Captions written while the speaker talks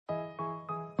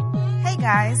Hey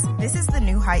guys, this is the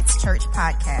New Heights Church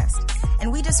podcast,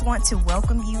 and we just want to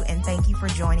welcome you and thank you for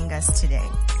joining us today.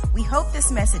 We hope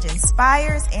this message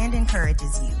inspires and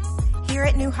encourages you. Here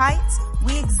at New Heights,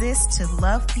 we exist to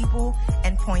love people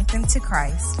and point them to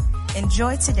Christ.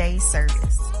 Enjoy today's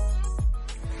service.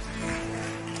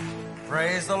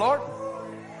 Praise the Lord.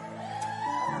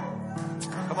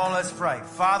 Come on, let's pray.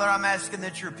 Father, I'm asking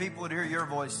that your people would hear your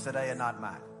voice today and not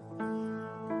mine.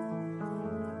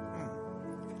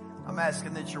 I'm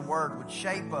asking that your word would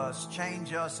shape us,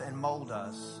 change us, and mold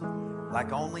us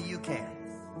like only you can.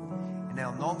 En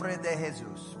el nombre de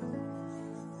Jesus.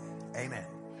 Amen.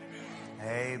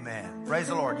 Amen. Praise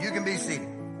the Lord. You can be seated.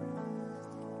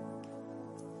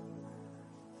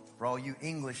 For all you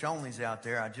English onlys out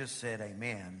there, I just said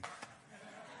amen.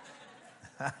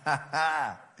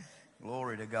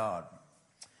 Glory to God.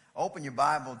 Open your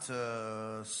Bible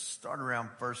to start around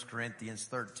 1 Corinthians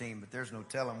 13, but there's no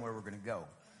telling where we're going to go,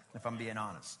 if I'm being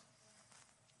honest.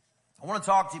 I want to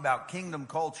talk to you about kingdom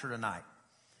culture tonight.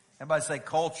 Everybody say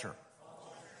culture.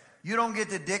 You don't get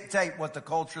to dictate what the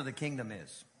culture of the kingdom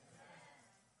is.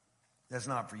 That's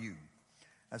not for you.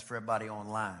 That's for everybody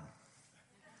online.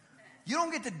 You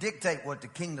don't get to dictate what the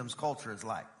kingdom's culture is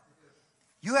like.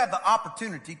 You have the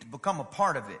opportunity to become a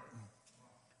part of it.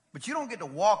 But you don't get to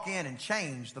walk in and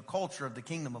change the culture of the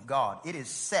kingdom of God. It is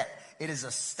set. It is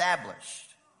established.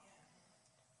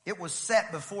 It was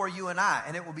set before you and I,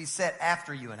 and it will be set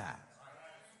after you and I.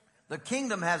 The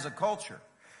kingdom has a culture.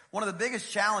 One of the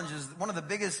biggest challenges, one of the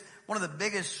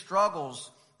biggest struggles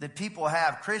that people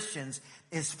have, Christians,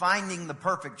 is finding the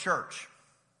perfect church.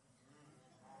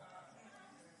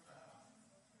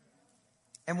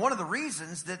 And one of the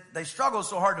reasons that they struggle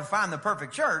so hard to find the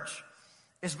perfect church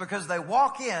is because they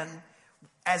walk in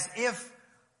as if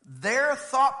their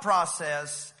thought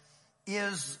process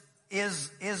is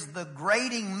the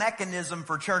grading mechanism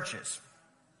for churches.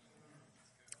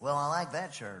 Well, I like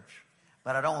that church,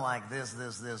 but I don't like this, and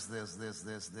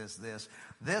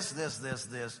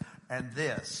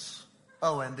this.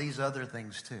 Oh, and these other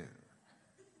things too.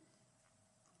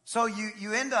 So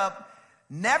you end up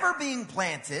never being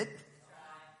planted,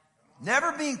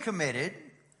 never being committed.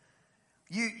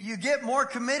 You get more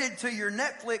committed to your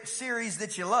Netflix series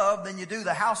that you love than you do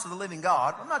the house of the living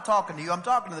God. I'm not talking to you. I'm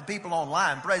talking to the people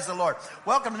online. Praise the Lord.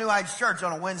 Welcome to New Heights Church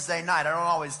on a Wednesday night. I don't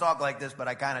always talk like this, but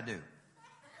I kind of do.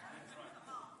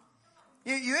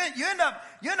 You end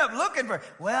up looking for,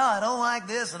 well, I don't like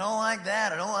this. I don't like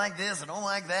that. I don't like this. I don't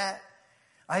like that.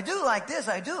 I do like this.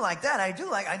 I do like that. I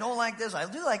don't like this. I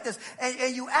do like this.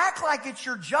 And you act like it's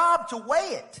your job to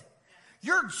weigh it.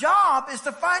 Your job is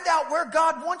to find out where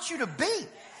God wants you to be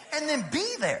and then be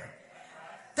there.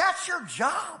 That's your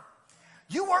job.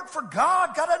 You work for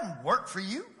God. God doesn't work for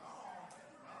you.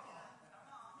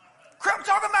 I'm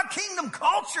talking about kingdom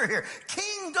culture here.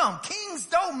 Kingdom, king's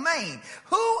domain.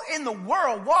 Who in the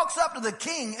world walks up to the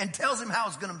king and tells him how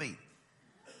it's going to be?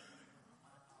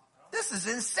 This is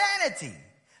insanity.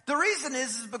 The reason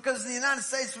is because in the United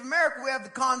States of America, we have the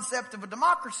concept of a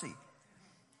democracy.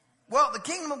 Well, the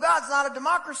kingdom of God's not a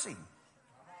democracy.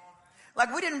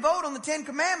 Like we didn't vote on the 10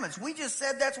 Commandments. We just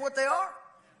said that's what they are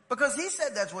because he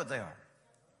said that's what they are.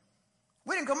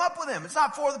 We didn't come up with them. It's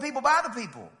not for the people, by the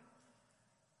people.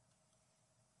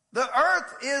 The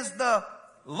earth is the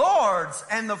Lord's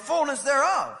and the fullness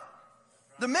thereof.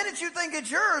 The minute you think it's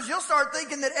yours, you'll start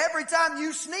thinking that every time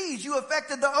you sneeze, you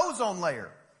affected the ozone layer.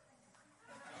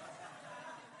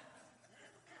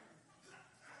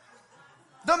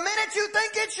 The minute you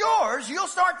think it's yours, you'll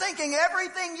start thinking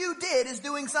everything you did is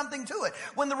doing something to it.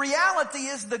 When the reality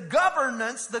is the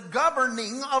governance, the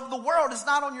governing of the world is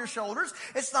not on your shoulders.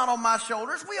 It's not on my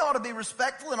shoulders. We ought to be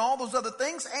respectful and all those other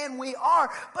things, and we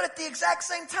are. But at the exact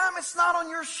same time, it's not on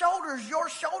your shoulders. Your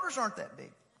shoulders aren't that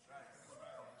big.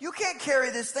 You can't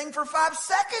carry this thing for 5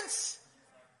 seconds,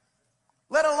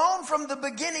 let alone from the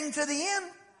beginning to the end.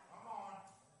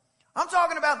 I'm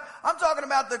talking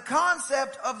about the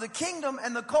concept of the kingdom,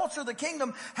 and the culture of the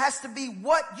kingdom has to be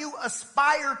what you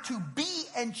aspire to be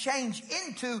and change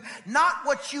into, not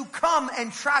what you come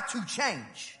and try to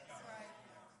change.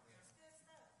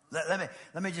 Let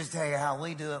me just tell you how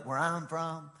we do it where I'm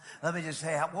from. Let me just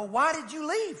say, well, why did you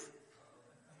leave?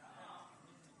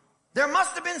 There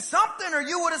must have been something or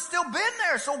you would have still been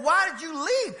there. So why did you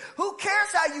leave? Who cares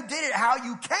how you did it, how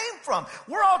you came from?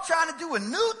 We're all trying to do a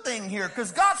new thing here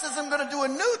because God says I'm going to do a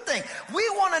new thing. We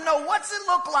want to know what's it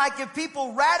look like if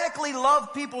people radically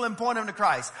love people and point them to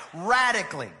Christ.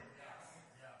 Radically.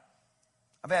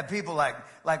 I've had people like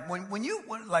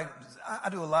I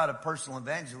do a lot of personal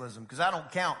evangelism because I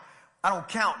don't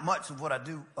count much of what I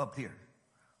do up here.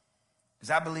 Because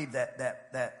I believe that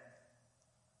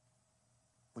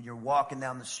when you're walking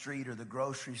down the street or the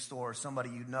grocery store, somebody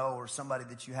you know or somebody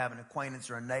that you have an acquaintance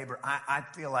or a neighbor, I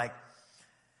feel like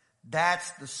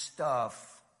that's the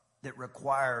stuff that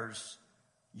requires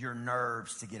your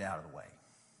nerves to get out of the way.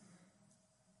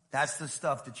 That's the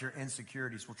stuff that your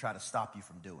insecurities will try to stop you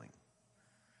from doing.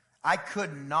 I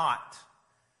could not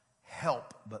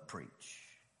help but preach.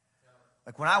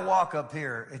 Like when I walk up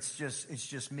here, it's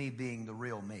just me being the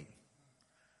real me.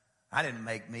 I didn't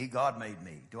make me, God made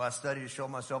me. Do I study to show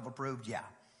myself approved? Yeah.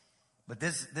 But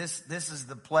this is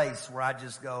the place where I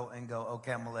just go,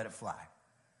 okay, I'm going to let it fly.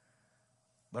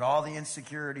 But all the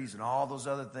insecurities and all those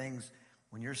other things,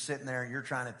 when you're sitting there and you're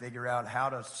trying to figure out how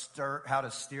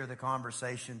to steer the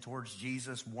conversation towards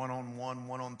Jesus one-on-one,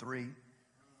 one-on-three,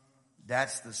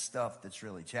 that's the stuff that's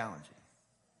really challenging.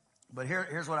 But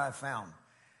here's what I found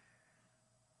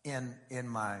in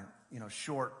my,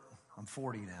 short, I'm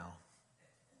 40 now.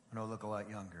 I know I look a lot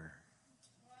younger.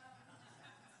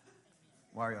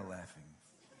 Why are y'all laughing?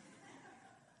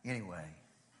 Anyway,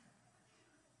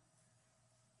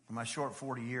 in my short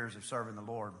 40 years of serving the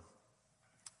Lord,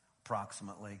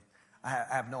 approximately, I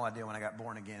have no idea when I got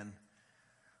born again.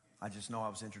 I just know I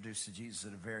was introduced to Jesus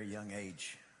at a very young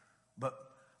age. But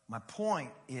my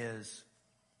point is,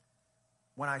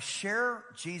 when I share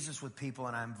Jesus with people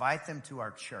and I invite them to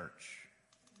our church,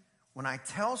 when I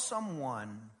tell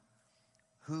someone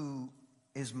who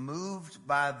is moved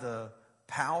by the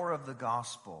power of the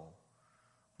gospel,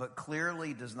 but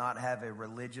clearly does not have a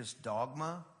religious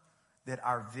dogma, that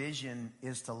our vision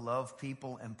is to love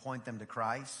people and point them to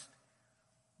Christ,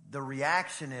 the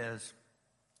reaction is,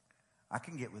 I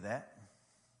can get with that.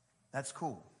 That's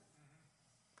cool.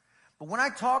 But when I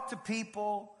talk to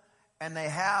people and they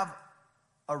have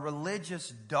a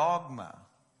religious dogma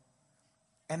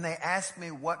and they ask me,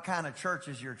 what kind of church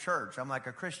is your church? I'm like,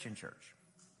 a Christian church.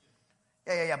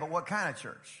 Yeah, but what kind of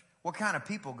church? What kind of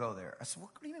people go there? I said,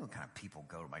 what do you mean what kind of people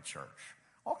go to my church?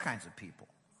 All kinds of people.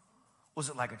 Was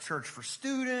it like a church for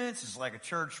students? Is it like a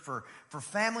church for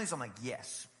families? I'm like,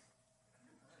 yes.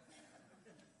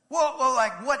 Well,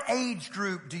 like what age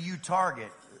group do you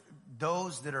target?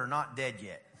 Those that are not dead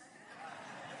yet.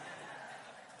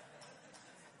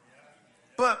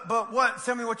 But what?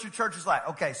 Tell me what your church is like.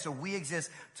 Okay, so we exist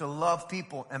to love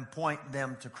people and point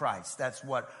them to Christ. That's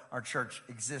what our church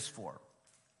exists for.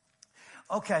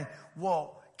 Okay,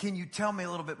 well, can you tell me a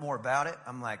little bit more about it?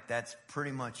 I'm like, that's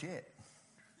pretty much it.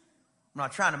 I'm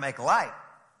not trying to make light.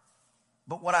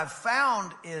 But what I've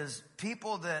found is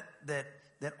people that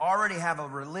already have a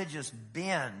religious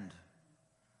bend,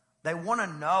 they want to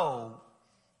know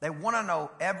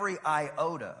every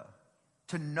iota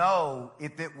to know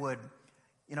if it would,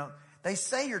 they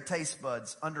say your taste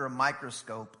buds under a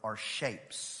microscope are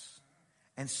shapes.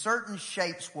 And certain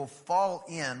shapes will fall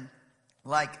in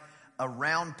like a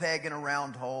round peg in a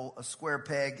round hole, a square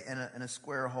peg in a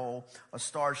square hole, a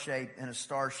star shape in a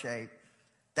star shape.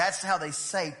 That's how they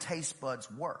say taste buds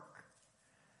work.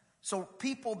 So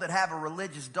people that have a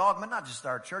religious dogma, not just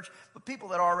our church, but people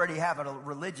that already have a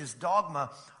religious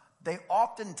dogma, they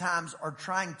oftentimes are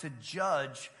trying to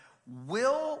judge,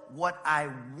 will what I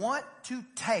want to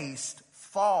taste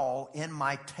fall in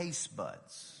my taste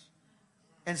buds?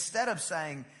 Instead of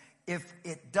saying, if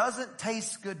it doesn't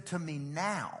taste good to me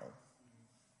now,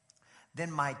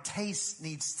 then my taste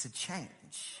needs to change.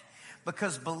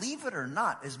 Because believe it or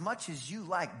not, as much as you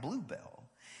like Bluebell,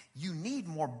 you need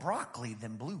more broccoli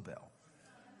than Bluebell.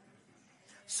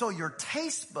 So your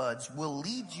taste buds will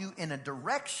lead you in a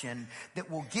direction that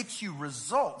will get you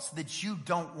results that you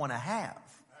don't want to have.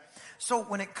 So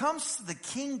when it comes to the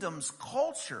kingdom's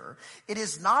culture, it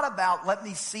is not about, let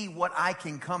me see what I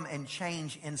can come and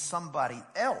change in somebody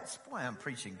else. Boy, I'm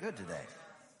preaching good today.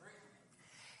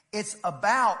 It's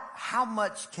about how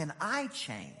much can I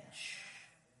change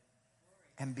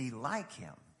and be like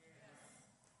him?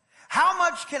 How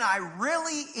much can I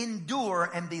really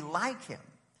endure and be like him?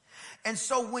 And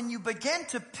so when you begin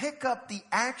to pick up the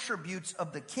attributes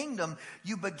of the kingdom,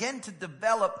 you begin to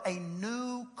develop a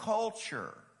new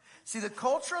culture. See, the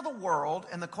culture of the world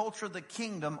and the culture of the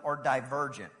kingdom are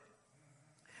divergent.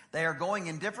 They are going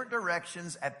in different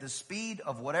directions at the speed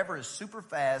of whatever is super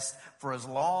fast for as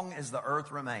long as the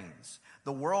earth remains.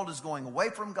 The world is going away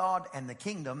from God, and the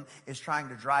kingdom is trying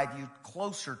to drive you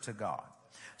closer to God.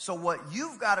 So what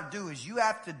you've got to do is you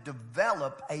have to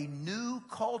develop a new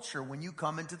culture when you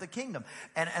come into the kingdom.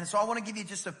 And so I want to give you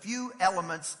just a few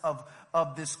elements of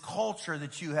this culture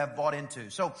that you have bought into.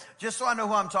 So just so I know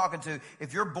who I'm talking to,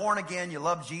 if you're born again, you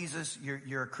love Jesus,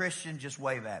 you're a Christian, just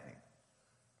wave at me.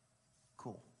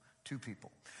 Cool. 2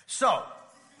 people. So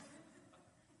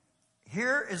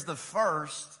here is the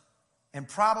first and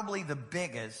probably the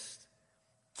biggest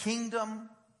kingdom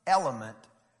element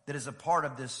that is a part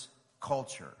of this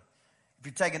culture. If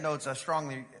you're taking notes, I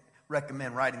strongly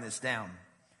recommend writing this down.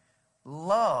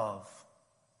 Love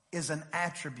is an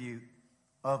attribute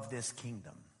of this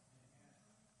kingdom.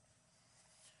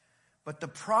 But the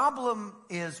problem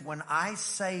is when I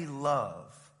say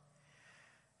love,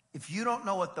 if you don't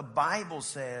know what the Bible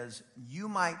says, you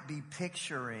might be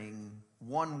picturing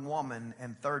one woman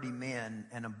and 30 men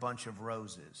and a bunch of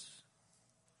roses.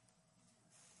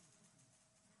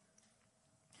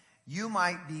 You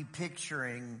might be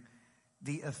picturing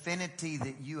the affinity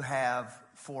that you have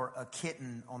for a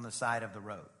kitten on the side of the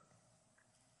road.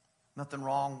 Nothing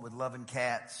wrong with loving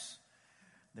cats.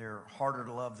 They're harder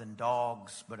to love than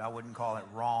dogs, but I wouldn't call it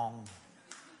wrong.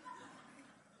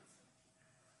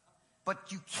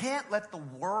 But you can't let the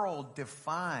world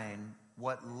define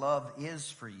what love is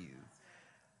for you,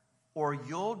 or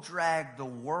you'll drag the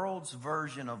world's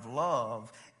version of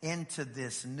love into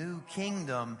this new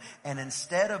kingdom, and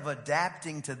instead of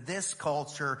adapting to this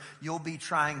culture, you'll be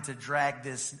trying to drag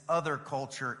this other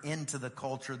culture into the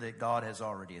culture that God has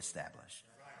already established.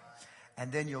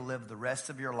 And then you'll live the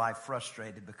rest of your life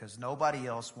frustrated because nobody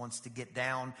else wants to get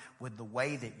down with the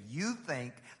way that you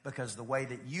think, because the way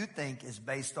that you think is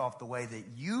based off the way that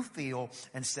you feel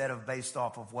instead of based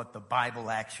off of what the Bible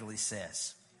actually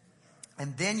says.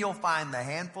 And then you'll find the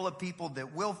handful of people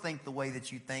that will think the way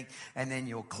that you think, and then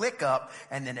you'll click up,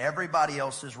 and then everybody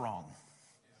else is wrong.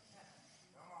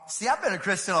 See, I've been a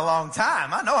Christian a long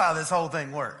time. I know how this whole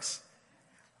thing works.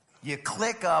 You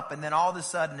click up, and then all of a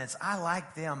sudden it's, I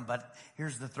like them, but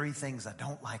here's the 3 things I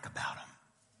don't like about them.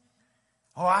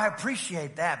 Oh, I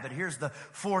appreciate that, but here's the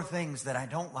 4 things that I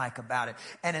don't like about it.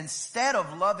 And instead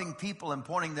of loving people and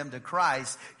pointing them to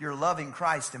Christ, you're loving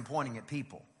Christ and pointing at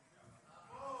people.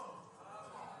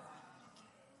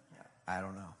 I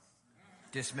don't know.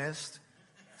 Dismissed?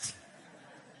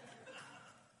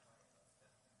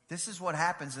 This is what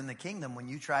happens in the kingdom when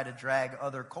you try to drag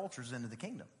other cultures into the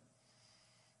kingdom.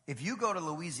 If you go to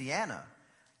Louisiana,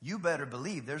 you better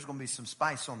believe there's going to be some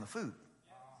spice on the food.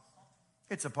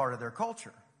 It's a part of their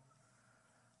culture.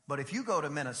 But if you go to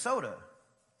Minnesota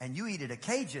and you eat at a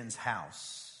Cajun's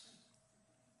house,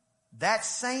 that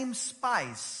same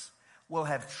spice will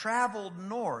have traveled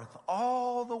north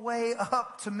all the way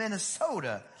up to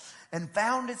Minnesota and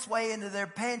found its way into their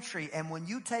pantry. And when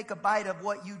you take a bite of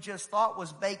what you just thought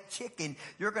was baked chicken,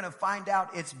 you're going to find out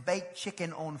it's baked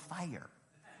chicken on fire.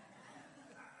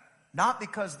 Not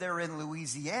because they're in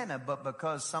Louisiana, but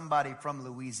because somebody from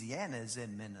Louisiana is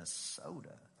in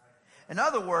Minnesota. In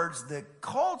other words, the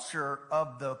culture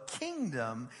of the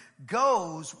kingdom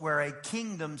goes where a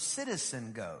kingdom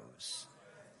citizen goes.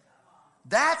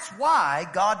 That's why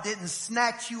God didn't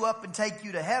snatch you up and take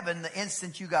you to heaven the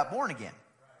instant you got born again.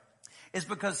 It's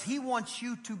because He wants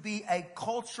you to be a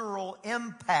cultural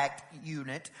impact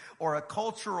unit or a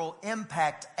cultural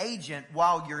impact agent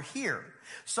while you're here.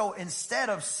 So instead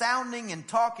of sounding and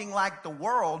talking like the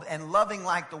world and loving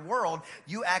like the world,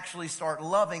 you actually start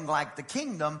loving like the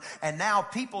kingdom. And now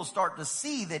people start to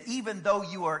see that even though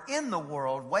you are in the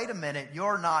world, wait a minute,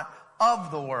 you're not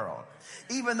of the world.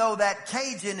 Even though that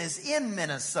Cajun is in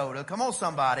Minnesota, come on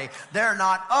somebody, they're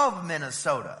not of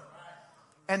Minnesota.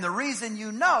 And the reason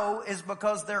you know is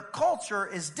because their culture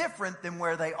is different than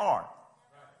where they are.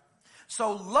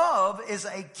 So love is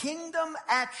a kingdom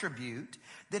attribute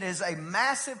that is a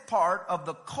massive part of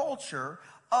the culture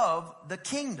of the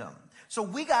kingdom. So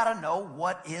we got to know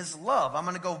what is love. I'm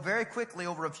going to go very quickly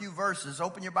over a few verses.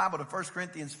 Open your Bible to 1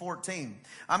 Corinthians 14.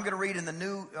 I'm going to read in the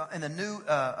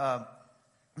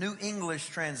New English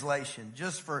translation,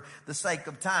 just for the sake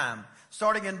of time.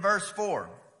 Starting in verse 4.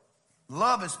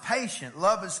 Love is patient.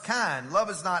 Love is kind. Love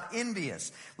is not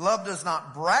envious. Love does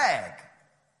not brag.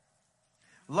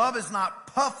 Love is not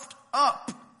puffed up.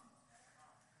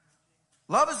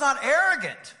 Love is not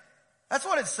arrogant. That's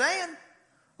what it's saying.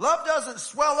 Love doesn't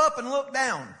swell up and look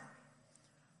down.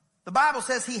 The Bible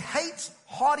says He hates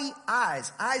haughty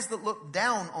eyes, eyes that look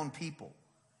down on people.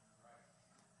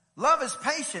 Love is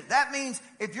patient. That means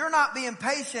if you're not being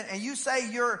patient and you say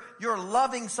you're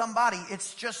loving somebody,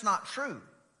 it's just not true.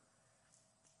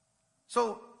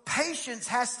 So patience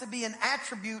has to be an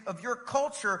attribute of your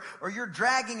culture, or you're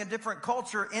dragging a different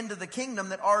culture into the kingdom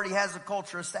that already has a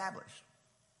culture established.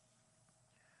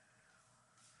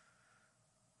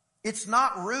 It's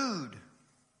not rude.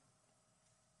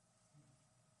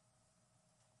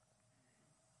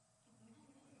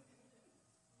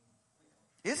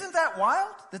 Isn't that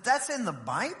wild that that's in the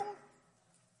Bible?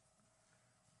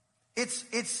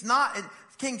 It's not,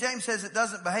 King James says it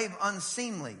doesn't behave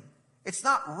unseemly. It's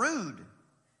not rude.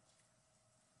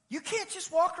 You can't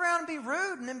just walk around and be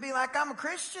rude and then be like, I'm a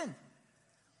Christian.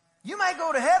 You may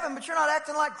go to heaven, but you're not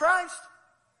acting like Christ.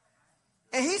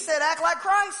 And he said, act like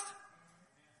Christ.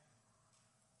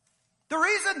 The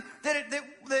reason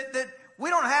that we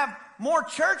don't have more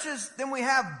churches than we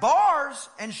have bars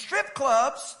and strip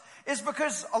clubs is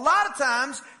because a lot of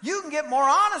times you can get more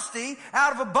honesty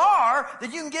out of a bar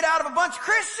than you can get out of a bunch of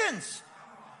Christians.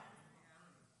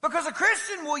 Because a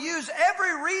Christian will use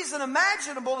every reason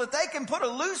imaginable that they can put a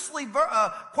loosely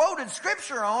quoted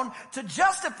scripture on to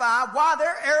justify why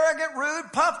they're arrogant,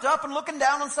 rude, puffed up, and looking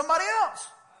down on somebody else.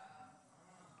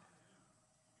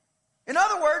 In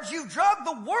other words, you've drugged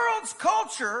the world's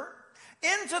culture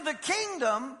into the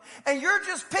kingdom, and you're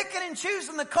just picking and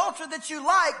choosing the culture that you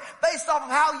like based off of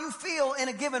how you feel in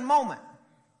a given moment.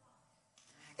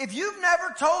 If you've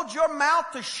never told your mouth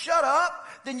to shut up,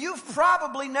 then you've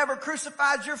probably never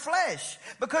crucified your flesh,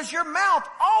 because your mouth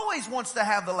always wants to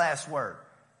have the last word.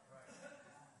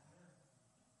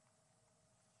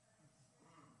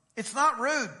 It's not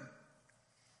rude.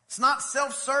 It's not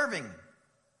self-serving.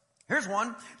 Here's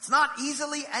one. It's not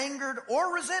easily angered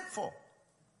or resentful.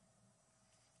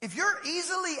 If you're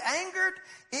easily angered,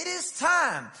 it is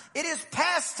time. It is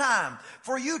past time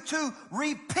for you to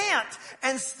repent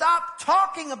and stop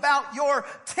talking about your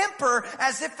temper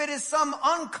as if it is some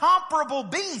incomparable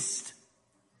beast.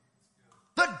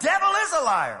 The devil is a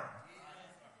liar.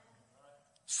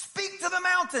 Speak to the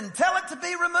mountain. Tell it to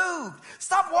be removed.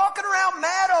 Stop walking around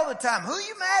mad all the time. Who are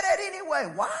you mad at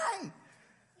anyway? Why?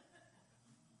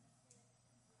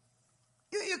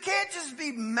 You can't just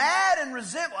be mad and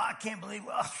resentful. I can't believe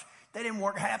they didn't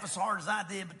work half as hard as I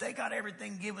did, but they got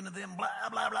everything given to them, blah,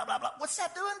 blah, blah, blah, blah. What's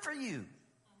that doing for you?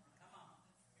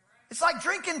 It's like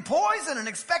drinking poison and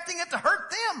expecting it to hurt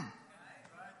them.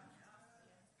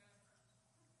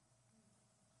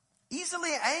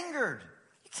 Easily angered.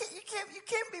 You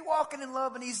can't be walking in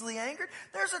love and easily angered.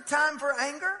 There's a time for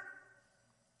anger.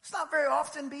 It's not very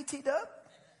often, BT Dub.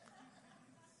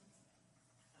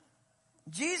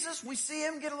 Jesus, we see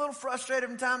him get a little frustrated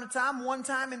from time to time. One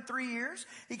time in 3 years,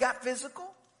 he got physical.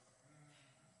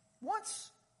 Once.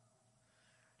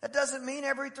 That doesn't mean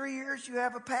every 3 years you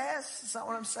have a pass. That's not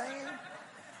what I'm saying.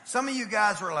 Some of you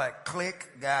guys were like, click,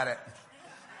 got it.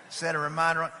 Set a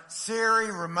reminder on. Siri,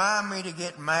 remind me to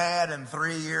get mad in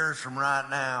 3 years from right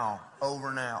now. Over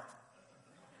and out.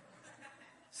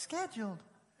 Scheduled.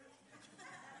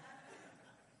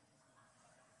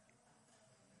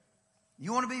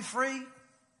 You want to be free?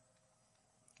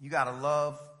 You got to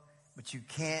love, but you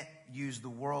can't use the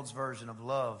world's version of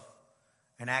love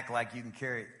and act like you can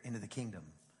carry it into the kingdom.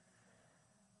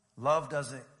 Love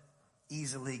doesn't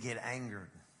easily get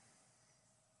angered.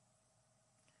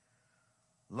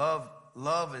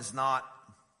 Love is not,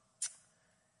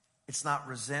 it's not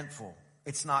resentful.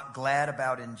 It's not glad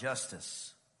about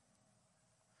injustice.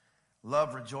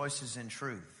 Love rejoices in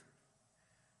truth.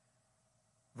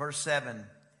 Verse 7,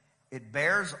 it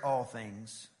bears all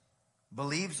things,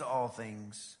 believes all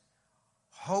things,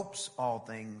 hopes all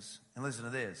things, and listen to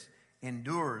this,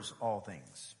 endures all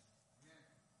things.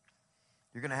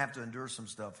 You're going to have to endure some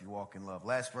stuff if you walk in love.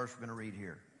 Last verse we're going to read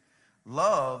here.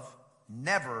 Love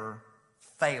never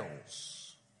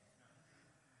fails.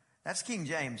 That's King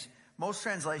James. Most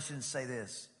translations say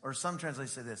this, or some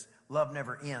translations say this, love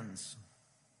never ends.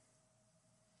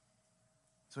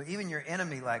 So even your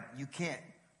enemy, like you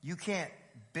can't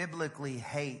biblically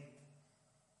hate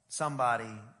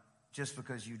somebody just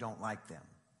because you don't like them.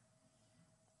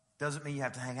 Doesn't mean you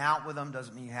have to hang out with them.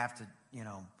 Doesn't mean you have to,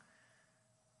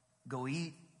 go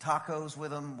eat tacos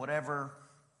with them, whatever.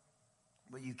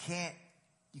 But you can't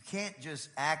just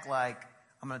act like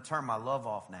I'm going to turn my love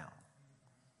off now.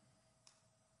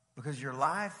 Because your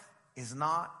life is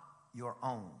not your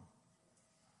own.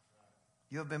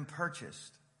 You have been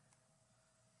purchased.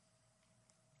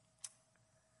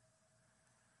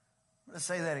 I'm going to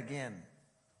say that again.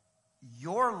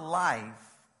 Your life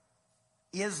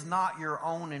is not your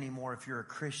own anymore if you're a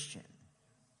Christian.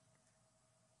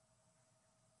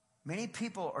 Many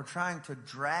people are trying to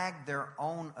drag their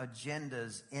own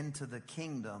agendas into the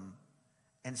kingdom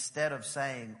instead of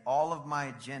saying all of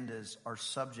my agendas are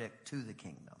subject to the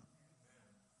kingdom.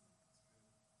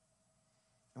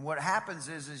 And what happens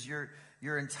is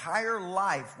your entire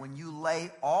life, when you lay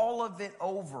all of it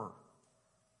over,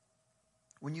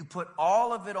 when you put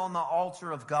all of it on the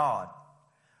altar of God,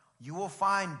 you will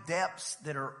find depths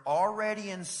that are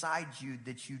already inside you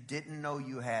that you didn't know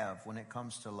you have when it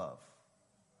comes to love.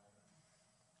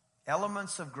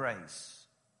 Elements of grace.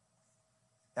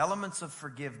 Elements of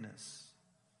forgiveness.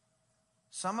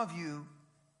 Some of you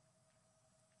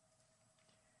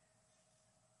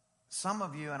Some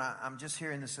of you, and I'm just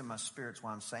hearing this in my spirits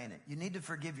while I'm saying it, you need to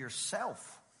forgive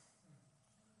yourself.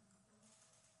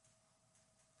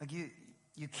 Like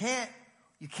you can't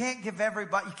give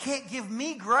everybody, you can't give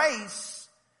me grace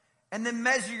and then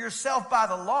measure yourself by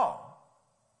the law.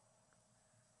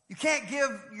 You can't give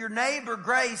your neighbor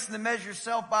grace and then measure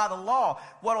yourself by the law.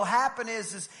 What will happen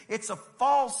is it's a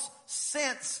false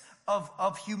sense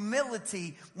of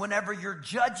humility whenever you're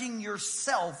judging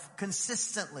yourself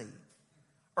consistently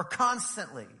or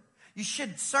constantly. You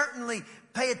should certainly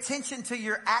pay attention to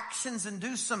your actions and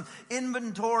do some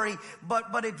inventory.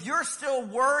 But if you're still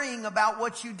worrying about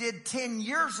what you did 10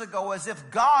 years ago as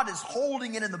if God is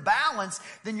holding it in the balance,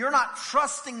 then you're not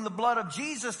trusting the blood of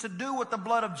Jesus to do what the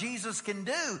blood of Jesus can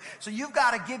do. So you've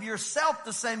got to give yourself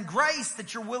the same grace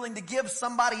that you're willing to give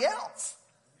somebody else.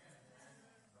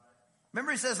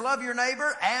 Remember, he says, love your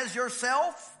neighbor as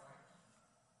yourself.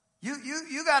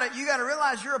 You gotta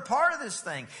realize you're a part of this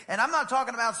thing. And I'm not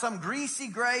talking about some greasy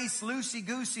grace,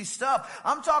 loosey-goosey stuff.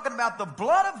 I'm talking about the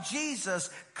blood of Jesus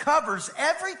covers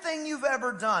everything you've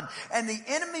ever done. And the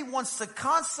enemy wants to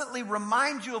constantly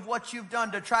remind you of what you've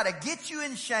done to try to get you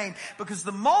in shame. Because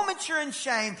the moment you're in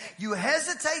shame, you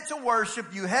hesitate to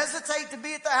worship. You hesitate to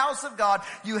be at the house of God.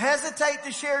 You hesitate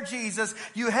to share Jesus.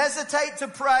 You hesitate to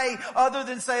pray other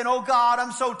than saying, oh God,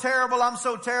 I'm so terrible. I'm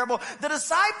so terrible. The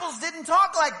disciples didn't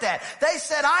talk like that. They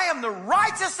said, I am the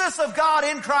righteousness of God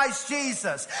in Christ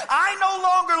Jesus. I no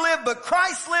longer live, but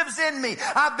Christ lives in me.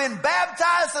 I've been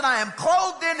baptized and I am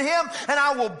clothed in him, and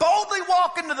I will boldly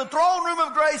walk into the throne room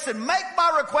of grace and make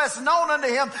my requests known unto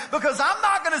him, because I'm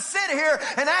not going to sit here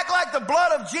and act like the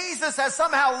blood of Jesus has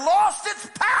somehow lost its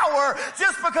power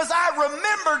just because I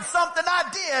remembered something I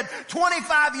did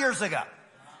 25 years ago.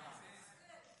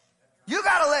 You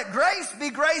got to let grace be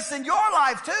grace in your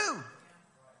life too.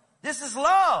 This is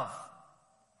love.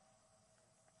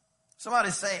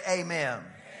 Somebody say amen.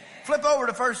 Flip over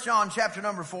to 1 John chapter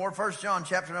number 4. 1 John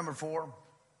chapter number 4.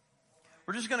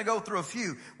 We're just going to go through a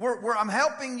few. I'm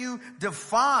helping you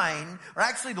define, or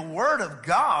actually the Word of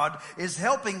God is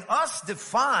helping us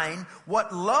define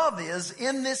what love is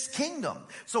in this kingdom,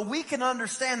 so we can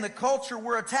understand the culture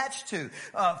we're attached to.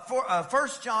 1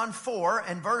 John 4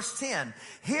 and verse 10.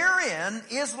 Herein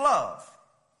is love.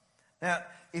 Now,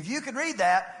 if you can read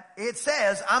that, it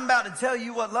says, I'm about to tell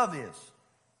you what love is.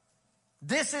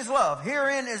 This is love.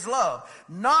 Herein is love.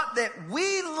 Not that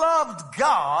we loved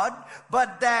God,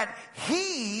 but that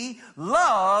he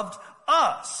loved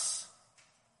us.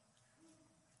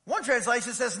 One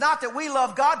translation says, not that we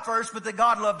loved God first, but that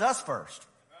God loved us first.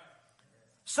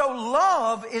 So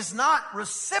love is not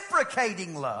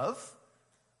reciprocating love.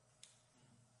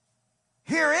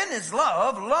 Herein is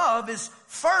love. Love is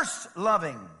first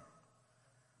loving.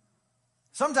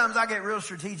 Sometimes I get real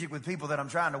strategic with people that I'm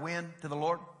trying to win to the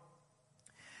Lord.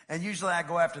 And usually I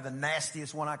go after the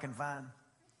nastiest one I can find.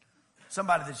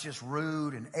 Somebody that's just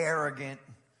rude and arrogant.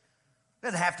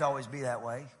 Doesn't have to always be that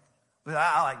way, but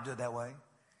I like to do it that way.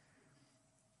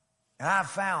 And I've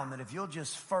found that if you'll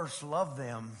just first love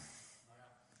them,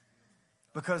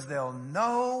 because they'll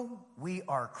know we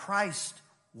are Christ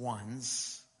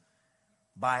ones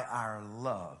by our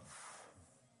love.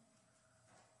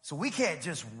 So we can't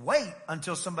just wait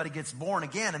until somebody gets born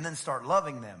again and then start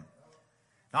loving them.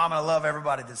 Now, I'm going to love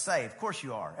everybody that's saved. Of course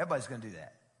you are. Everybody's going to do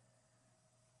that.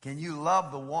 Can you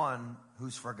love the one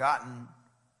who's forgotten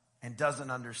and doesn't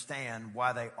understand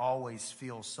why they always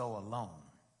feel so alone?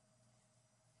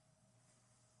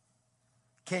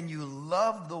 Can you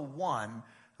love the one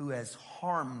who has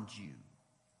harmed you?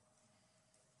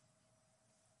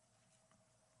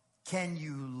 Can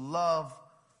you love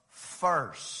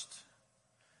first?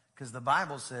 Because the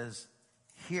Bible says,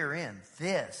 herein,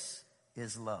 this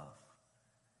is love.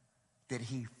 That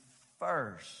he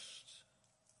first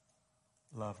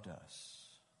loved us.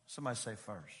 Somebody say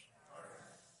first.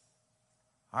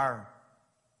 Our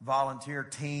volunteer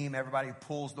team, everybody who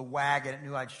pulls the wagon at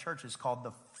New Heights Church, is called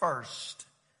the First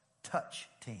Touch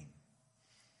Team.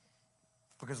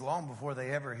 Because long before they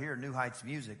ever hear New Heights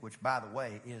music, which by the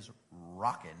way is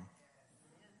rocking,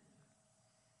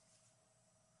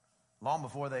 long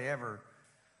before they ever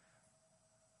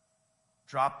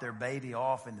drop their baby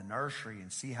off in the nursery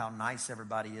and see how nice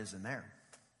everybody is in there,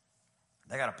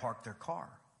 they got to park their car.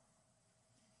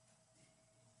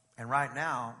 And right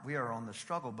now, we are on the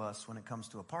struggle bus when it comes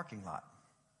to a parking lot.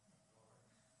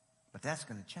 But that's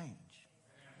going to change.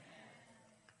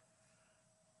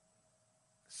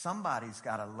 Somebody's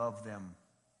got to love them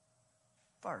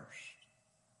first.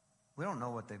 We don't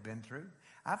know what they've been through.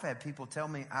 I've had people tell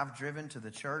me I've driven to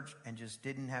the church and just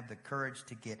didn't have the courage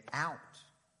to get out.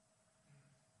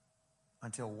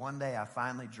 until one day I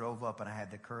finally drove up and I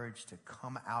had the courage to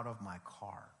come out of my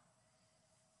car.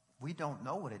 We don't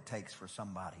know what it takes for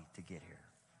somebody to get here.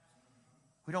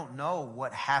 We don't know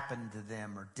what happened to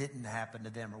them or didn't happen to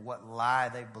them or what lie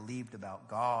they believed about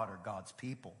God or God's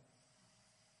people.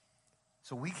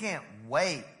 So we can't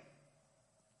wait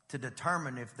to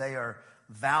determine if they are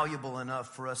valuable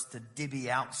enough for us to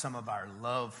divvy out some of our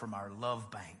love from our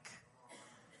love bank.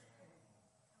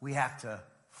 We have to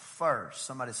first,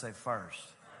 somebody say first.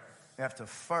 We have to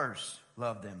first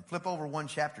love them. Flip over one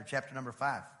chapter, chapter number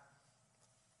 5.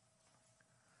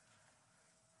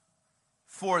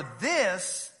 For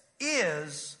this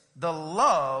is the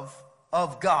love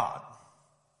of God,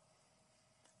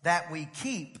 that we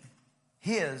keep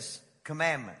His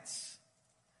commandments.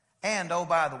 And, oh,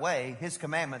 by the way, His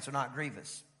commandments are not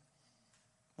grievous.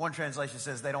 One translation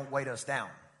says they don't weight us down.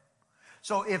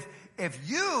 So if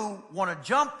you want to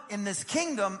jump in this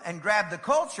kingdom and grab the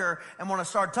culture and want to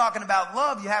start talking about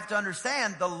love, you have to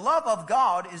understand the love of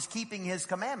God is keeping His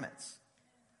commandments.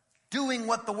 Doing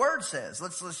what the Word says.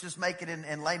 Let's just make it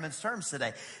in layman's terms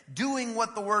today. Doing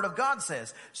what the Word of God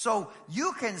says. So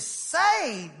you can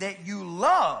say that you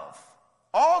love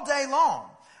all day long,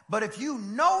 but if you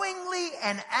knowingly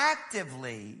and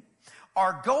actively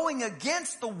are going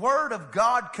against the Word of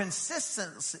God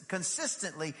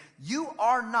consistently, you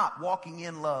are not walking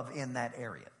in love in that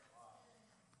area.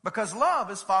 Because love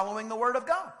is following the Word of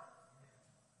God.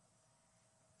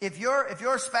 If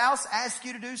your spouse asks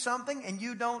you to do something and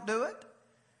you don't do it,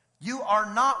 you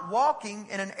are not walking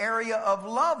in an area of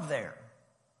love there.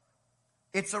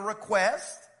 It's a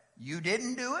request. You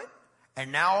didn't do it.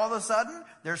 And now all of a sudden,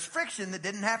 there's friction that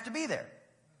didn't have to be there.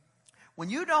 When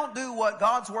you don't do what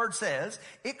God's Word says,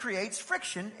 it creates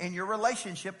friction in your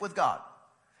relationship with God.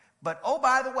 But oh,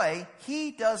 by the way,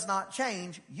 He does not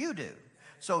change, you do.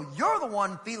 So you're the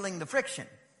one feeling the friction.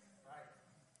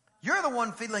 You're the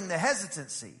one feeling the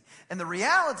hesitancy. And the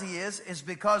reality is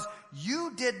because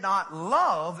you did not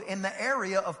love in the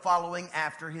area of following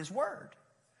after His Word.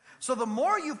 So the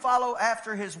more you follow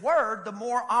after His Word, the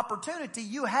more opportunity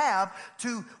you have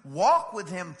to walk with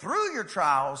Him through your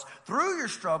trials, through your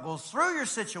struggles, through your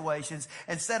situations,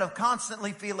 instead of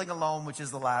constantly feeling alone, which is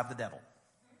the lie of the devil.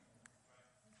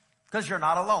 Because you're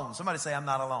not alone. Somebody say, I'm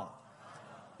not alone.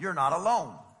 You're not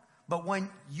alone. But when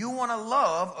you want to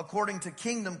love according to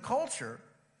kingdom culture,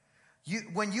 you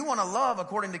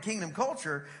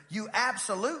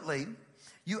absolutely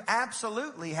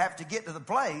have to get to the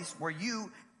place where you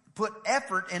put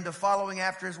effort into following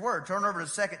after His Word. Turn over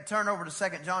to 2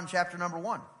 John chapter number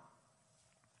 1.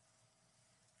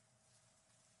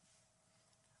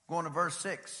 Going to verse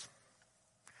 6.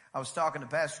 I was talking to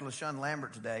Pastor LaShawn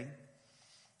Lambert today.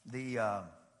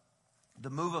 The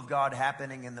move of God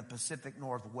happening in the Pacific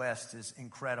Northwest is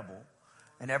incredible.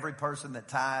 And every person that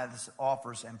tithes,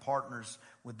 offers, and partners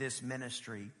with this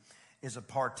ministry is a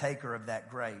partaker of that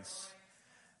grace.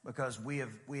 Because we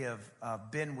have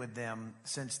been with them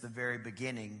since the very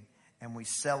beginning, and we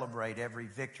celebrate every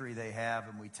victory they have,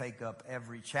 and we take up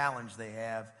every challenge they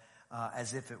have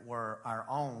as if it were our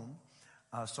own.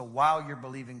 So while you're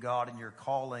believing God and you're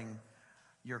calling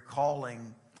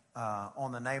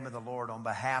on the name of the Lord on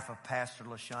behalf of Pastor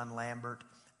LaShawn Lambert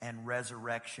and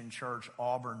Resurrection Church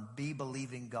Auburn, be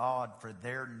believing God for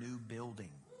their new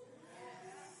building.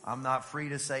 I'm not free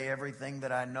to say everything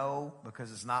that I know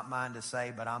because it's not mine to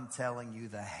say, but I'm telling you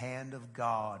the hand of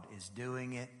God is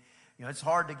doing it. You know, it's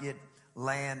hard to get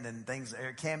land and things.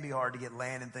 It can be hard to get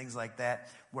land and things like that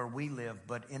where we live,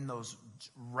 but in those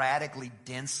radically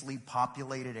densely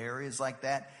populated areas like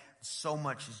that, so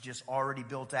much is just already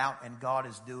built out, and God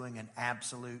is doing an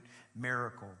absolute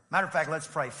miracle. Matter of fact, let's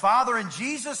pray. Father, in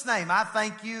Jesus' name, I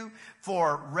thank you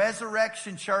for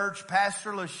Resurrection Church,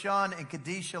 Pastor LaShawn and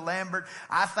Kadisha Lambert.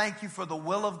 I thank you for the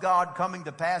will of God coming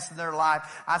to pass in their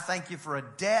life. I thank you for a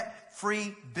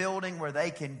debt-free building where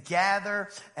they can gather.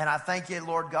 And I thank you,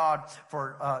 Lord God,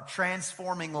 for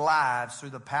transforming lives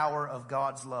through the power of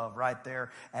God's love right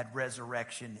there at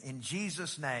Resurrection. In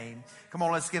Jesus' name, come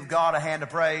on, let's give God a hand of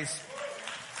praise.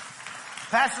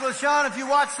 Pastor LaShawn, if you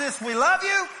watch this, we love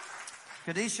you.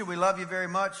 Kadisha, we love you very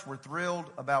much. We're thrilled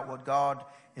about what God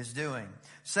is doing.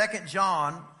 2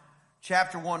 John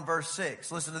chapter 1, verse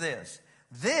 6. Listen to this.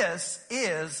 This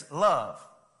is love.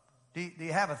 Do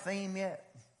you have a theme yet?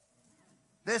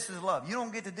 This is love. You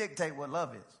don't get to dictate what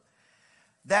love is.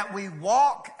 That we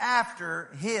walk after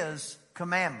His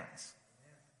commandments.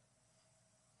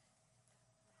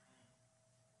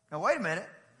 Now, wait a minute.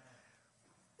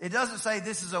 It doesn't say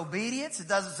this is obedience. It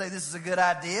doesn't say this is a good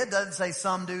idea. It doesn't say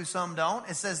some do, some don't.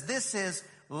 It says this is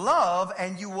love,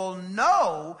 and you will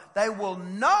know, they will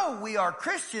know we are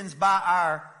Christians by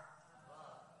our.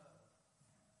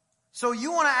 So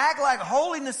you want to act like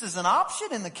holiness is an option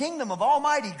in the kingdom of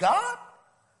Almighty God?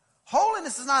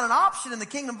 Holiness is not an option in the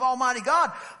kingdom of Almighty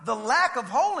God. The lack of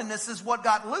holiness is what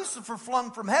got Lucifer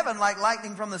flung from heaven like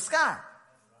lightning from the sky.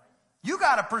 You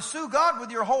got to pursue God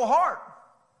with your whole heart.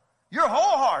 Your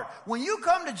whole heart. When you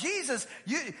come to Jesus,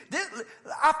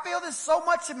 I feel this so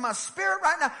much in my spirit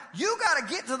right now. You got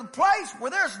to get to the place where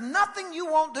there's nothing you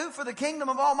won't do for the kingdom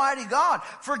of Almighty God.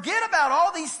 Forget about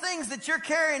all these things that you're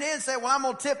carrying in. Say, well, I'm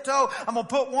going to tiptoe. I'm going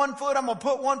to put one foot. I'm going to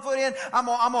put one foot in. I'm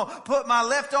going to put my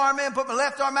left arm in, put my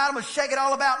left arm out. I'm going to shake it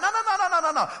all about. No.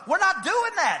 We're not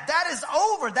doing that. That is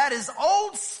over. That is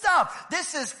old stuff.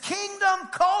 This is kingdom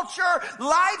culture,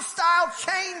 lifestyle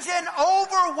changing,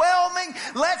 overwhelming.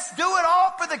 Let's do it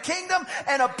all for the kingdom.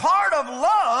 And a part of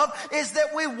love is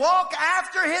that we walk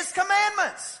after His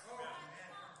commandments.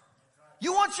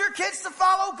 You want your kids to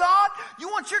follow God? You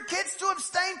want your kids to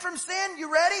abstain from sin?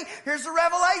 You ready? Here's the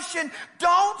revelation.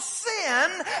 Don't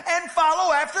sin and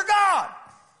follow after God.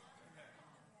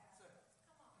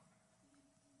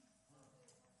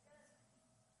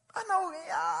 I know,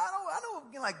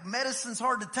 like medicine's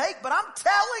hard to take, but I'm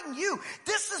telling you,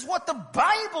 this is what the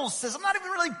Bible says. I'm not even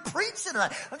really preaching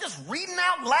it. I'm just reading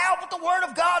out loud what the Word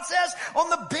of God says on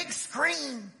the big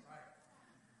screen.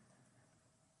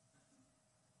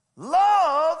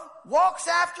 Love walks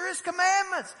after His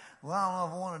commandments. Well, I don't know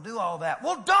if I want to do all that.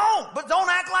 Well, don't, but don't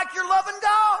act like you're loving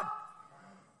God.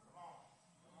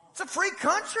 It's a free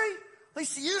country. At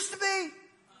least it used to be.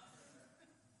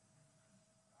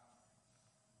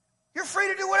 You're free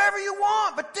to do whatever you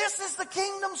want, but this is the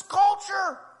kingdom's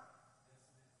culture.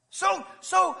 So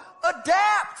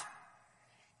adapt.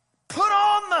 Put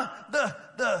on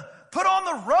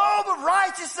the robe of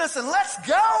righteousness and let's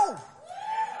go.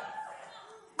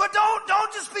 But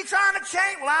don't just be trying to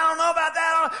change. Well, I don't know about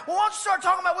that. Well, why don't you start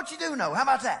talking about what you do know? How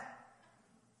about that?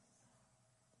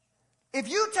 If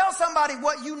you tell somebody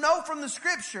what you know from the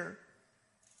Scripture,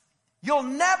 you'll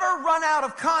never run out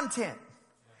of content.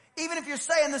 Even if you're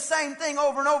saying the same thing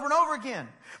over and over and over again.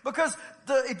 Because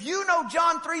if you know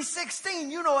John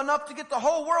 3:16, you know enough to get the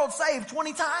whole world saved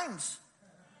 20 times.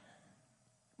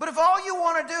 But if all you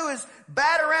want to do is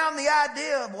bat around the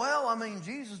idea of, well, I mean,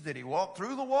 Jesus, did He walk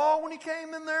through the wall when He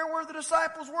came in there where the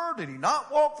disciples were? Did He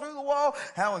not walk through the wall?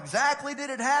 How exactly did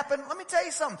it happen? Let me tell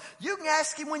you something. You can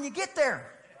ask Him when you get there.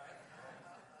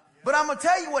 But I'm going to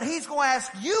tell you what He's going to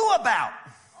ask you about.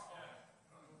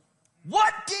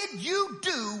 What did you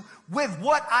do with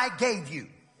what I gave you?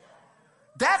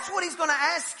 That's what He's going to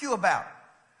ask you about.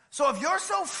 So if you're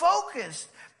so focused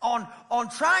on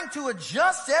trying to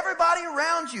adjust everybody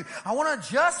around you, I want to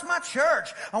adjust my church,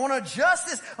 I want to adjust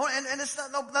this, and it's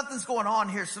nothing's going on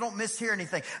here, so don't mishear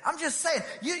anything. I'm just saying,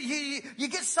 you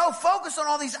get so focused on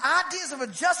all these ideas of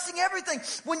adjusting everything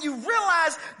when you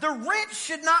realize the wrench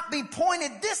should not be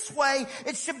pointed this way,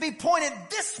 it should be pointed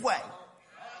this way.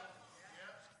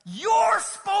 You're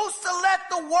supposed to let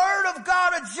the Word of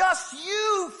God adjust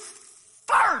you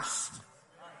first.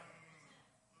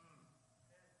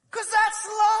 Because that's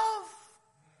love.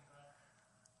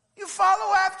 You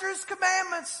follow after His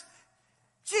commandments.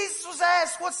 Jesus was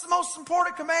asked, what's the most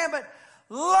important commandment?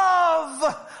 Love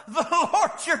the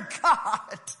Lord your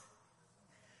God.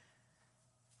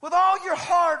 With all your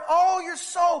heart, all your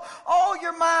soul, all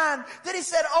your mind. Then He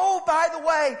said, oh, by the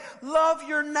way, love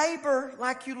your neighbor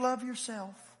like you love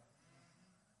yourself.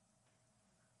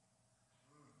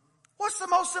 What's the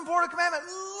most important commandment?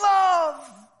 Love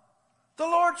the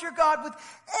Lord your God with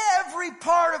every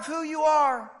part of who you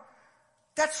are.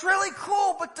 That's really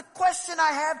cool, but the question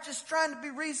I have, just trying to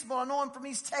be reasonable, I know I'm from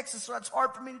East Texas, so it's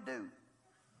hard for me to do.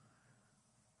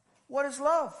 What is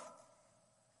love?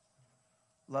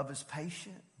 Love is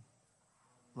patient.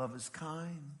 Love is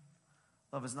kind.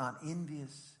 Love is not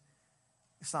envious.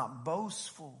 It's not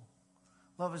boastful.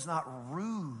 Love is not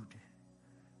rude.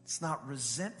 It's not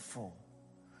resentful.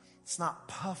 It's not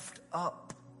puffed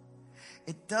up.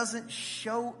 It doesn't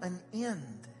show an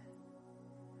end.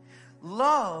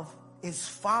 Love is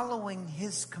following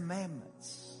His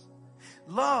commandments.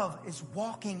 Love is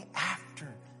walking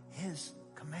after His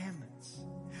commandments.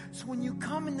 So when you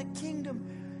come in the kingdom,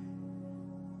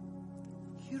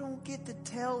 you don't get to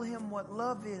tell Him what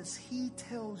love is. He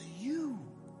tells you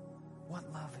what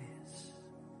love is.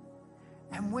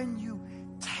 And when you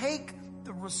take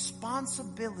the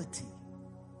responsibility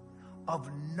of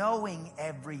knowing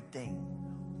everything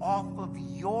off of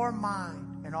your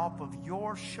mind and off of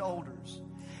your shoulders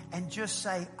and just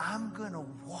say, I'm going to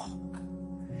walk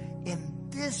in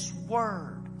this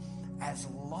Word as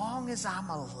long as I'm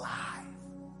alive.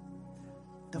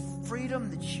 The freedom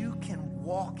that you can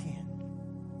walk in.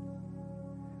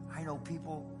 I know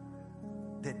people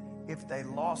that if they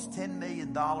lost $10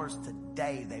 million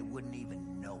today, they wouldn't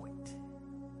even know it.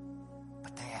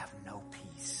 But they have no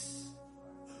peace.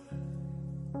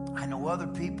 I know other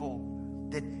people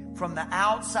that from the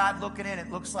outside looking in,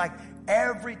 it looks like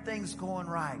everything's going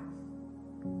right.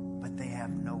 But they have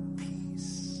no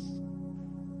peace.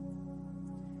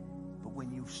 But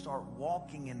when you start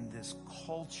walking in this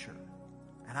culture,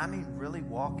 and I mean really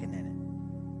walking in it,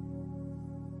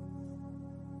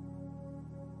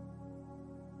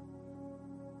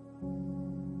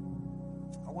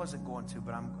 I wasn't going to,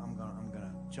 but I'm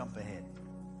gonna jump ahead.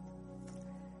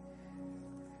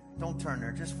 Don't turn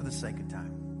there, just for the sake of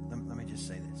time. Let me just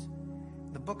say this.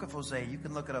 The book of Hosea, you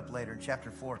can look it up later in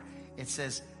chapter 4. It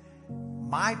says,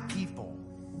 my people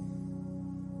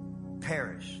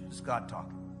perish, this is God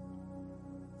talking,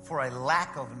 for a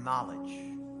lack of knowledge.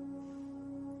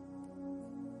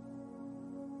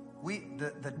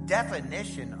 The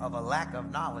definition of a lack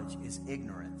of knowledge is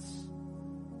ignorance.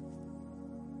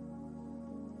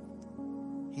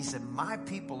 He said, my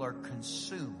people are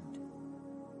consumed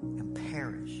and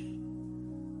perish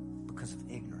because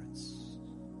of ignorance,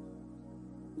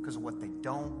 because of what they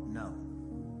don't know.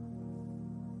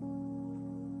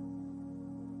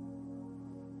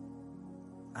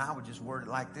 I would just word it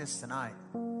like this tonight.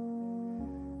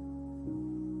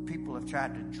 People have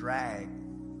tried to drag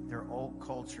their old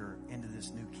culture into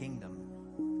this new kingdom,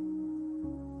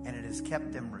 and it has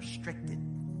kept them restricted.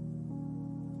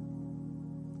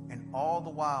 And all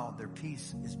the while, their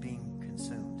peace is being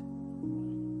consumed.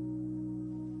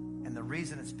 And the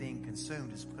reason it's being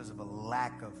consumed is because of a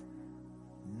lack of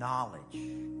knowledge,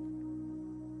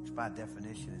 which by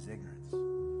definition is ignorance.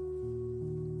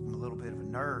 I'm a little bit of a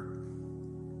nerd,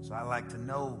 so I like to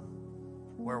know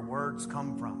where words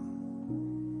come from.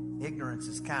 Ignorance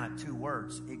is kind of two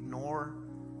words. Ignore,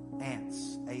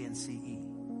 ance, A-N-C-E.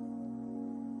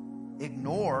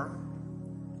 Ignore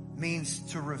means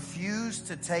to refuse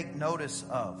to take notice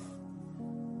of,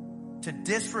 to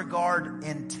disregard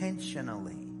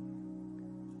intentionally,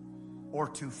 or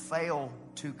to fail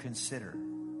to consider.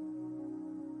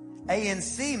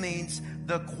 ANC means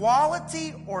the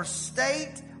quality or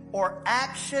state or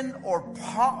action or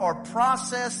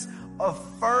process of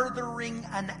furthering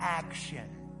an action.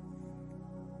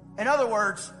 In other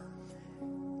words,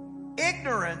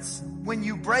 ignorance, when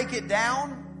you break it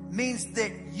down, means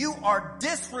that you are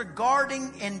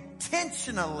disregarding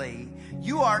intentionally.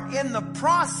 You are in the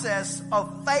process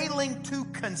of failing to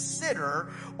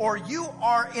consider, or you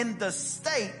are in the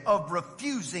state of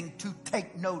refusing to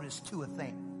take notice to a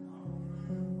thing.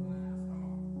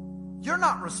 You're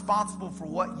not responsible for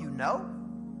what you know.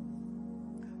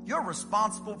 You're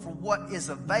responsible for what is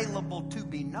available to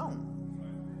be known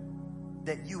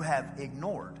that you have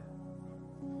ignored.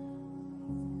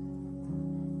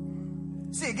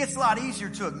 See, it gets a lot easier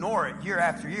to ignore it year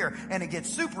after year, and it gets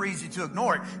super easy to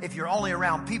ignore it if you're only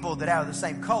around people that are the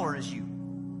same color as you.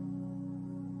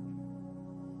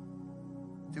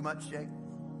 Too much, Jake?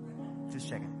 Just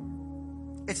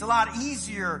checking. It's a lot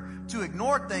easier to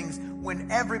ignore things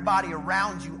when everybody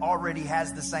around you already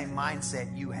has the same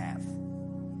mindset you have.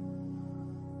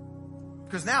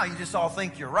 Because now you just all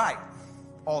think you're right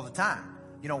all the time.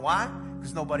 You know why?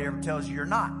 Because nobody ever tells you you're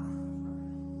not.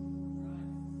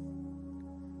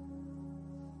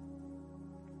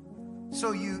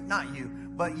 So not you,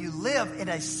 but you live in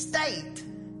a state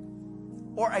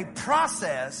or a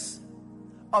process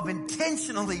of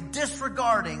intentionally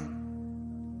disregarding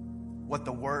what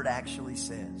the word actually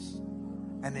says.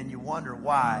 And then you wonder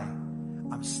why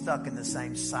I'm stuck in the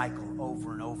same cycle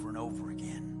over and over and over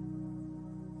again.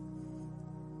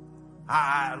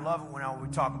 I love it when we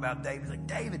talk about David. It's like,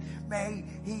 David, man,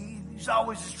 he's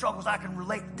always in struggles. I can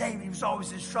relate to David. He was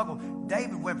always in struggle.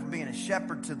 David went from being a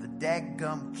shepherd to the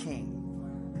dadgum king.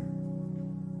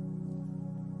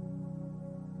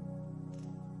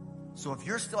 So if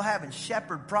you're still having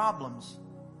shepherd problems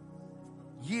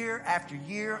year after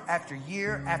year after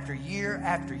year after year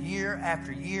after year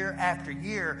after year after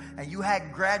year, and you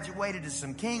hadn't graduated to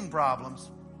some king problems,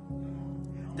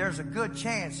 there's a good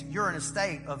chance you're in a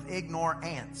state of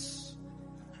ignorance.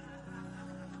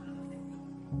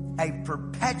 A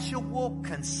perpetual,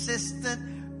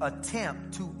 consistent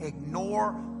attempt to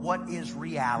ignore what is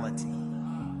reality.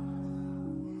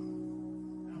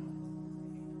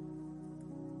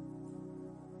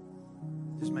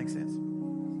 Does this make sense?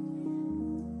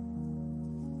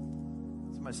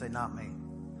 Somebody say, not me.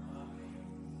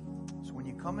 So when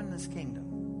you come in this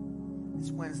kingdom,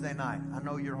 it's Wednesday night. I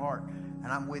know your heart.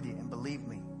 And I'm with you. And believe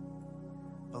me,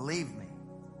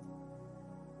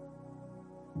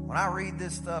 When I read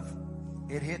this stuff,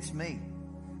 it hits me.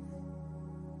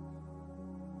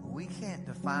 We can't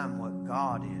define what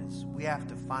God is. We have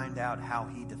to find out how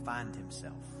he defined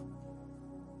himself.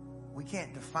 We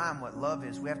can't define what love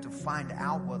is. We have to find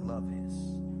out what love is.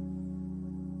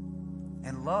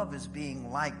 And love is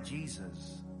being like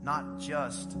Jesus, not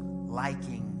just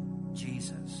liking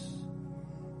Jesus.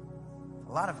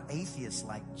 A lot of atheists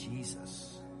like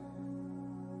Jesus.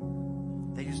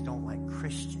 They just don't like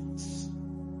Christians.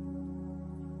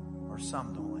 Or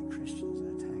some don't like Christians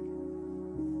and attack it.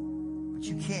 But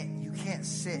you can't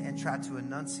sit and try to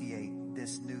enunciate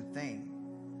this new thing.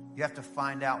 You have to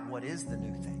find out what is the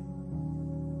new thing.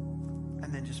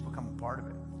 And then just become a part of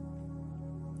it.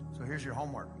 So here's your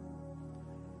homework.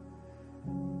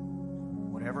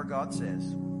 Whatever God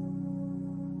says,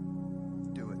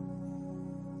 do it.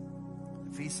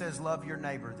 If he says love your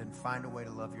neighbor, then find a way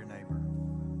to love your neighbor.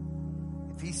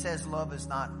 If he says love is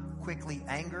not quickly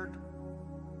angered,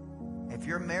 if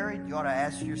you're married, you ought to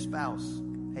ask your spouse,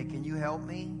 hey, can you help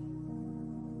me?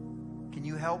 Can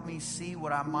you help me see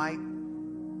what I might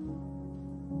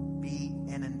be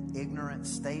in an ignorant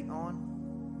state on?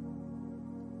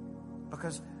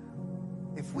 Because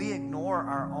if we ignore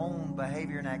our own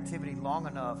behavior and activity long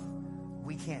enough,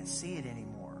 we can't see it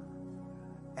anymore.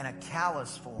 And a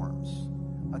callus forms.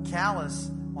 A callus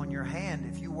on your hand,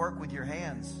 if you work with your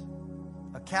hands,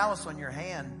 a callus on your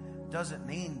hand doesn't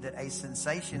mean that a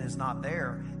sensation is not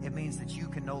there. It means that you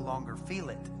can no longer feel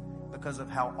it because of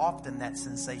how often that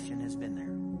sensation has been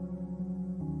there.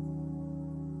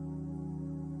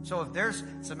 So if there's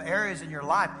some areas in your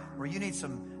life where you need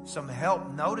some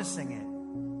help noticing it,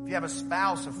 if you have a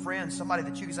spouse, a friend, somebody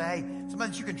that you can say, hey,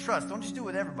 somebody that you can trust, don't just do it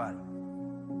with everybody.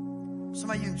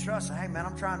 Somebody you can trust, say, hey man,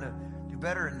 I'm trying to do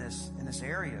better in this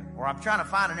area, or I'm trying to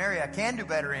find an area I can do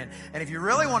better in. And if you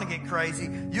really want to get crazy,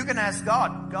 you can ask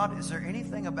God, is there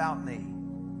anything about me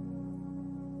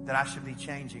that I should be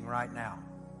changing right now?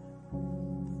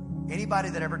 Anybody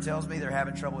that ever tells me they're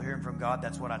having trouble hearing from God,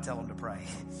 that's what I tell them to pray.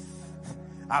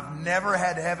 I've never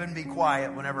had heaven be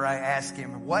quiet whenever I ask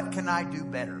him, what can I do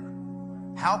better?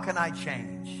 How can I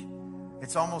change?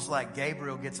 It's almost like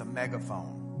Gabriel gets a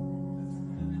megaphone.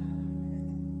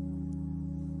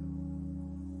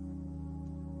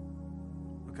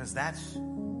 Because that's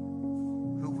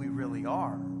who we really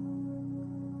are.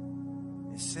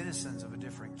 As citizens of a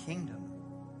different kingdom.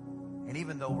 And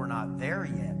even though we're not there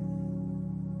yet,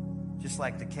 just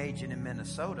like the Cajun in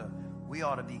Minnesota, we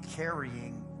ought to be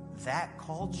carrying that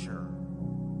culture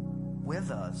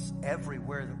with us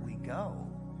everywhere that we go.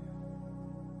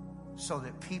 So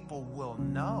that people will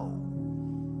know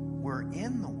we're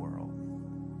in the world,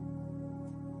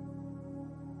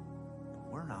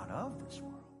 but we're not of this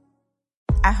world.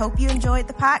 I hope you enjoyed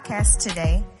the podcast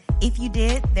today. If you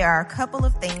did, there are a couple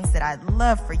of things that I'd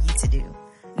love for you to do.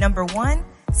 Number one,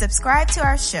 subscribe to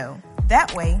our show.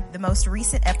 That way, the most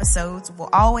recent episodes will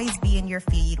always be in your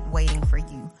feed waiting for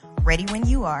you, ready when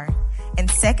you are.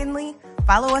 And secondly,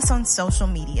 follow us on social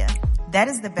media. That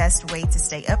is the best way to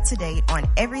stay up to date on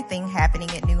everything happening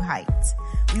at New Heights.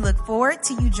 We look forward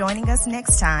to you joining us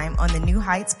next time on the New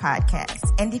Heights podcast.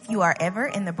 And if you are ever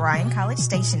in the Bryan College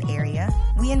Station area,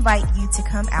 we invite you to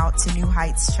come out to New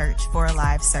Heights Church for a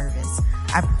live service.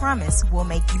 I promise we'll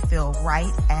make you feel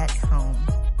right at home.